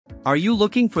Are you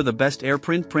looking for the best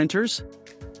AirPrint printers?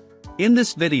 In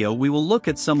this video we will look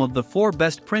at some of the 4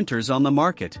 best printers on the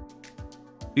market.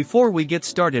 Before we get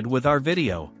started with our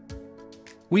video,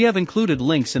 we have included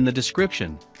links in the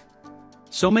description,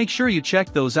 so make sure you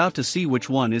check those out to see which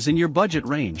one is in your budget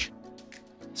range.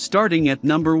 Starting at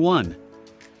number 1.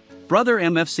 Brother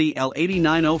MFC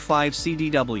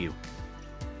L8905CDW.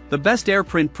 The best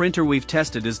AirPrint printer we've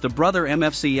tested is the Brother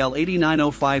MFC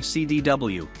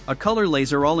L8905CDW, a color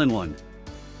laser all-in-one.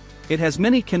 It has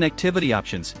many connectivity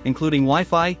options, including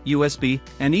Wi-Fi, USB,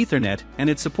 and Ethernet, and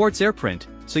it supports AirPrint,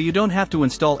 so you don't have to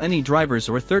install any drivers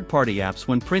or third-party apps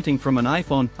when printing from an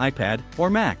iPhone, iPad, or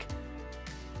Mac.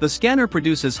 The scanner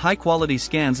produces high-quality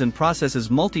scans and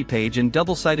processes multi-page and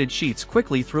double-sided sheets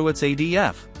quickly through its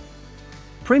ADF.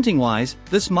 Printing-wise,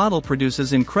 this model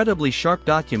produces incredibly sharp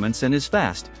documents and is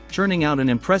fast, churning out an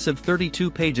impressive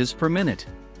 32 pages per minute.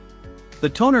 The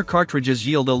toner cartridges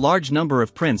yield a large number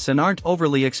of prints and aren't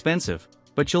overly expensive,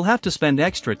 but you'll have to spend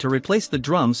extra to replace the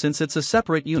drum since it's a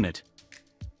separate unit.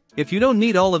 If you don't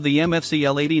need all of the MFC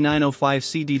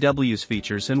L8905CDW's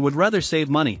features and would rather save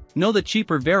money, know that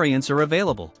cheaper variants are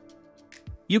available.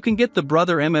 You can get the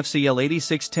Brother MFC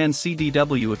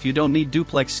L8610CDW if you don't need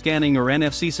duplex scanning or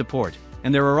NFC support,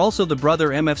 and there are also the Brother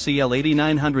MFC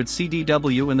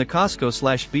L8900CDW and the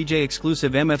Costco/BJ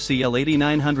exclusive MFC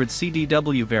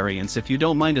L8900CDW variants if you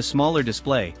don't mind a smaller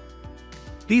display.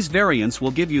 These variants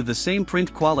will give you the same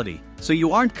print quality, so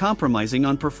you aren't compromising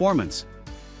on performance.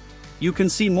 You can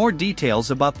see more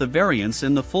details about the variants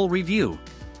in the full review.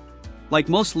 Like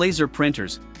most laser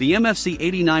printers, the MFC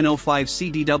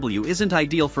 8905CDW isn't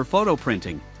ideal for photo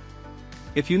printing.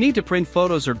 If you need to print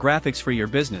photos or graphics for your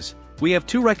business, we have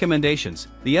 2 recommendations,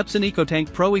 the Epson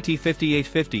EcoTank Pro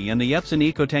ET5850 and the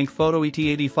Epson EcoTank Photo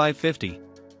ET8550.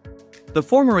 The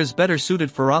former is better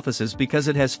suited for offices because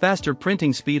it has faster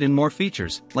printing speed and more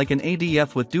features, like an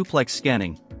ADF with duplex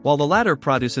scanning, while the latter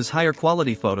produces higher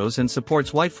quality photos and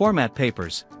supports wide format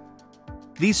papers.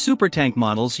 These SuperTank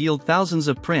models yield thousands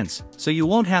of prints, so you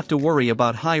won't have to worry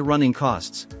about high running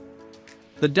costs.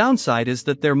 The downside is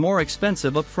that they're more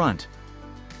expensive up front.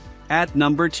 At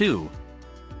number 2.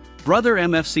 Brother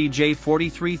MFC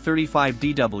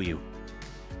J4335DW.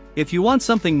 If you want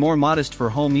something more modest for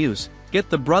home use, get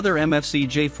the Brother MFC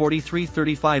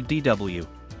J4335DW.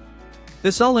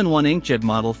 This all-in-one inkjet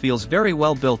model feels very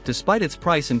well built despite its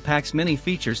price and packs many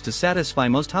features to satisfy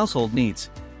most household needs.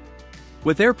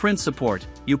 With AirPrint support,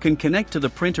 you can connect to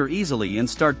the printer easily and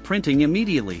start printing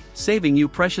immediately, saving you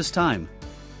precious time.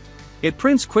 It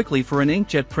prints quickly for an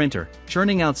inkjet printer,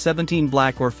 churning out 17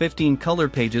 black or 15 color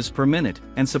pages per minute,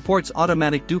 and supports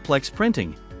automatic duplex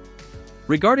printing.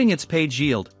 Regarding its page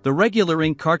yield, the regular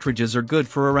ink cartridges are good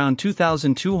for around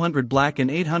 2,200 black and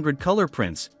 800 color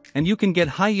prints, and you can get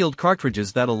high-yield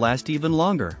cartridges that'll last even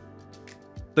longer.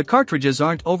 The cartridges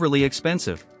aren't overly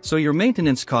expensive, so your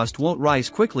maintenance cost won't rise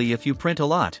quickly if you print a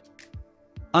lot.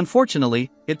 Unfortunately,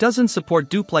 it doesn't support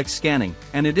duplex scanning,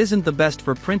 and it isn't the best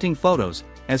for printing photos,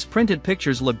 as printed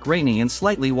pictures look grainy and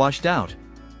slightly washed out.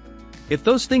 If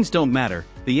those things don't matter,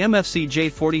 the MFC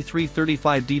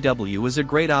J4335DW is a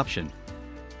great option.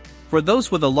 For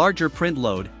those with a larger print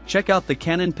load, check out the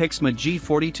Canon Pixma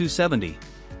G4270.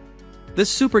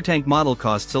 This SuperTank model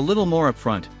costs a little more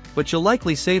upfront, but you'll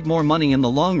likely save more money in the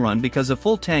long run because a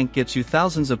full tank gets you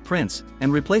thousands of prints,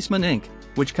 and replacement ink,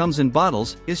 which comes in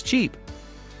bottles, is cheap.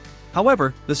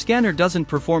 However, the scanner doesn't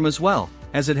perform as well,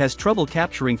 as it has trouble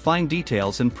capturing fine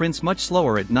details and prints much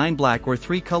slower at 9 black or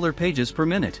 3 color pages per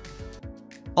minute.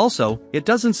 Also, it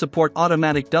doesn't support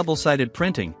automatic double-sided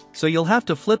printing, so you'll have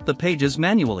to flip the pages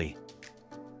manually.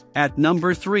 At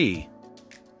number 3.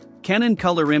 Canon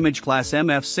Color Image Class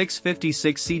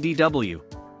MF656CDW.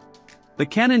 The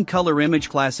Canon Color Image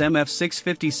Class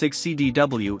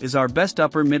MF656CDW is our best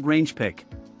upper mid-range pick.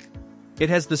 It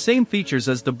has the same features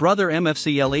as the Brother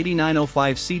MFC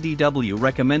L8905CDW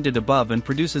recommended above and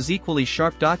produces equally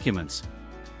sharp documents.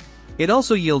 It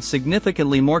also yields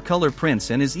significantly more color prints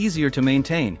and is easier to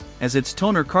maintain, as its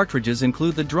toner cartridges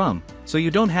include the drum, so you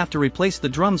don't have to replace the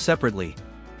drum separately.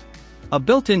 A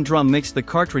built-in drum makes the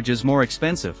cartridges more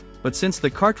expensive, but since the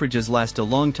cartridges last a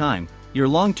long time, your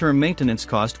long-term maintenance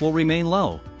cost will remain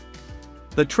low.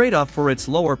 The trade-off for its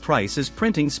lower price is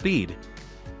printing speed.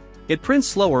 It prints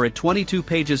slower at 22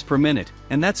 pages per minute,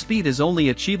 and that speed is only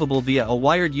achievable via a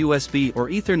wired USB or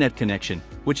Ethernet connection,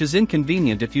 which is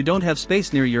inconvenient if you don't have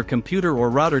space near your computer or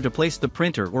router to place the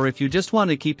printer or if you just want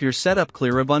to keep your setup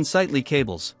clear of unsightly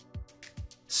cables.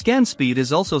 Scan speed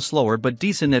is also slower but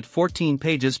decent at 14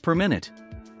 pages per minute.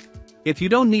 If you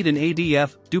don't need an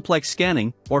ADF, duplex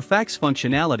scanning, or fax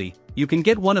functionality, you can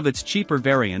get one of its cheaper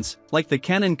variants, like the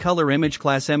Canon Color Image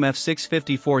Class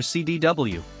MF654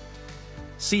 CDW.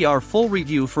 See our full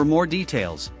review for more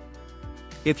details.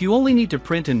 If you only need to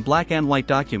print in black and white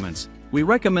documents, we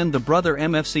recommend the Brother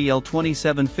MFCL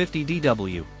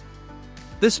 2750DW.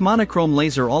 This monochrome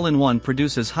laser all-in-one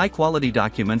produces high-quality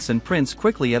documents and prints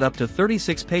quickly at up to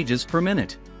 36 pages per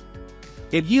minute.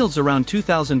 It yields around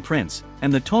 2,000 prints,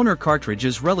 and the toner cartridge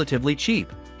is relatively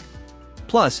cheap.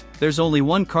 Plus, there's only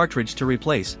one cartridge to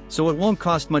replace, so it won't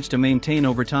cost much to maintain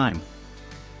over time.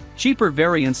 Cheaper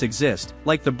variants exist,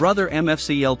 like the Brother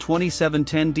MFCL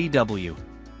 2710DW.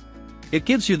 It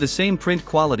gives you the same print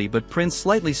quality but prints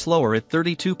slightly slower at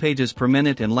 32 pages per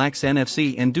minute and lacks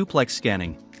NFC and duplex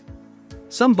scanning.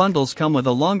 Some bundles come with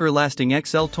a longer-lasting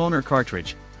XL toner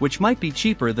cartridge, which might be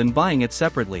cheaper than buying it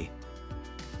separately.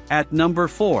 At number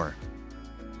 4.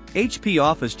 HP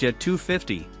OfficeJet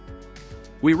 250.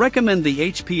 We recommend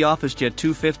the HP OfficeJet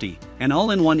 250, an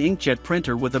all-in-one inkjet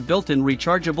printer with a built-in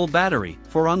rechargeable battery,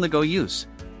 for on-the-go use.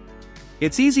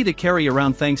 It's easy to carry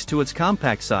around thanks to its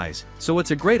compact size, so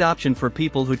it's a great option for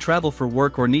people who travel for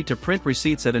work or need to print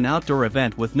receipts at an outdoor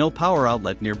event with no power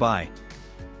outlet nearby.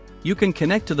 You can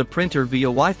connect to the printer via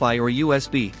Wi-Fi or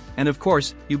USB, and of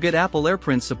course, you get Apple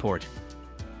AirPrint support.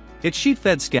 Its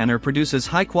sheet-fed scanner produces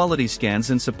high-quality scans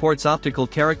and supports optical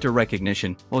character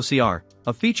recognition, OCR,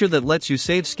 a feature that lets you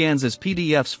save scans as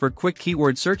PDFs for quick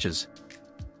keyword searches.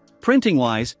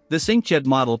 Printing-wise, this inkjet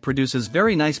model produces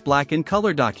very nice black and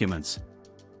color documents.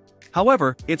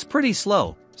 However, it's pretty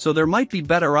slow, so there might be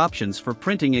better options for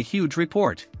printing a huge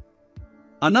report.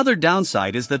 Another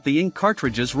downside is that the ink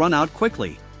cartridges run out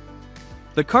quickly.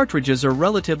 The cartridges are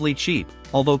relatively cheap,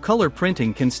 although color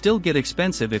printing can still get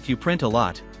expensive if you print a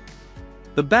lot.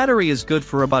 The battery is good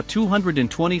for about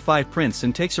 225 prints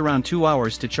and takes around 2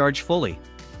 hours to charge fully.